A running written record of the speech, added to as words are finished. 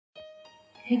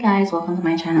Hey guys, welcome to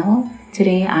my channel.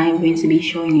 Today I'm going to be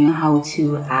showing you how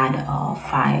to add a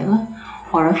file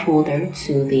or a folder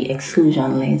to the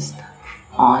exclusion list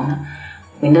on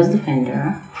Windows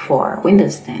Defender for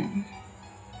Windows 10.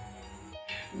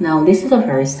 Now this is a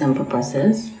very simple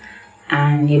process,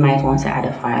 and you might want to add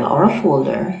a file or a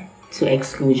folder to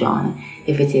exclusion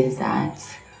if it is that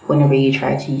whenever you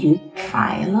try to use a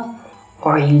file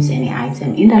or use any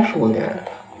item in that folder,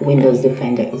 Windows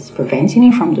Defender is preventing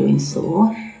you from doing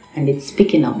so, and it's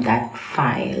picking up that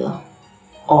file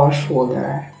or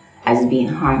folder as being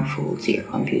harmful to your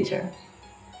computer.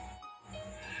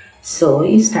 So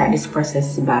you start this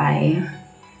process by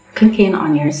clicking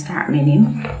on your start menu,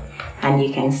 and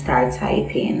you can start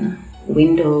typing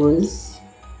Windows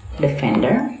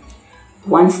Defender.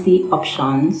 Once the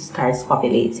options starts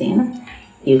populating,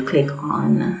 you click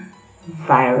on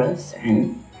Virus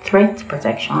and Threat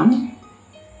Protection.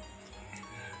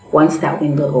 Once that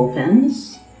window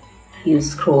opens, you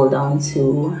scroll down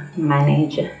to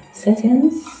Manage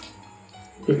Settings.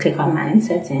 You click on Manage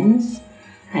Settings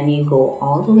and you go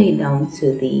all the way down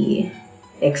to the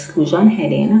exclusion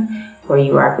heading, where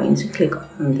you are going to click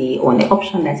on the only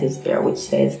option that is there, which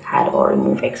says Add or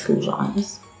Remove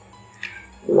Exclusions.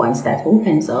 Once that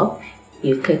opens up,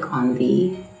 you click on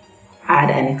the Add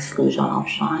an Exclusion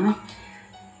option.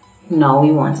 Now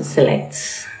we want to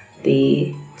select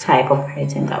the type of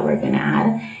item that we're going to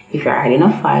add. If you're adding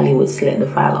a file, you would select the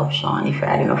file option. If you're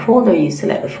adding a folder, you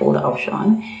select the folder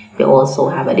option. We also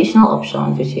have additional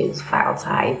options, which is file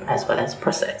type as well as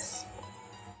process.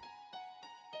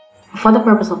 For the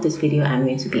purpose of this video, I'm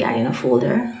going to be adding a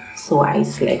folder. So I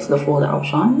select the folder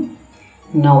option.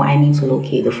 Now I need to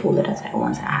locate the folder that I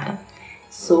want to add.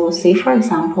 So say for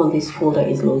example, this folder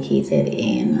is located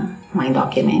in My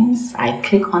Documents. I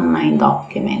click on My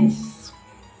Documents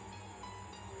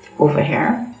over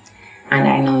here, and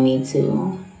I now need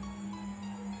to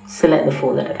select the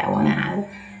folder that I want to add.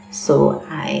 So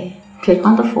I click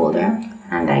on the folder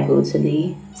and I go to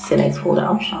the Select Folder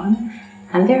option,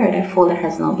 and there that folder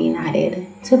has now been added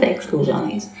to the exclusion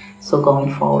list. So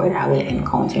going forward, I will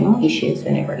encounter no issues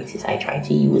whenever it is I try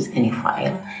to use any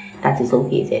file that is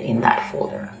located in that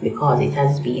folder, because it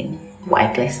has been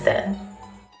whitelisted.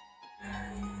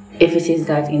 If it is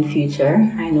that in future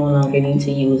I no longer need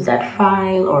to use that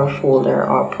file or folder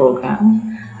or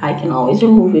program, I can always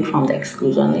remove it from the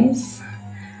exclusion list.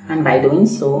 And by doing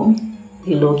so,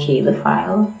 you locate the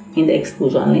file in the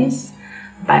exclusion list.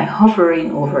 By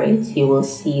hovering over it, you will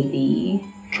see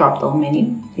the drop-down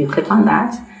menu. You click on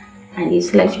that and you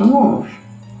select Remove.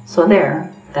 So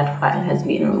there, that file has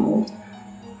been removed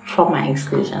from my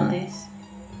exclusion list.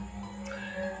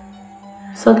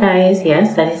 So guys,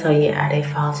 yes, that is how you add a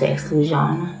file to exclusion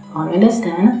on Windows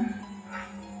 10.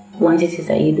 Once it is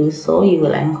that you do so, you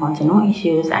will encounter no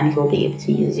issues and you'll be able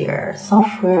to use your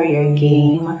software, your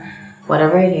game,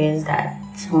 whatever it is that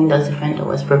Windows Defender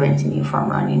was preventing you from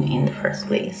running in the first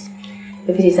place.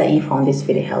 If it is that you found this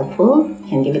video helpful, you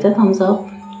can give it a thumbs up,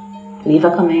 leave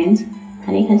a comment,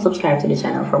 and you can subscribe to the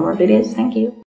channel for more videos. Thank you.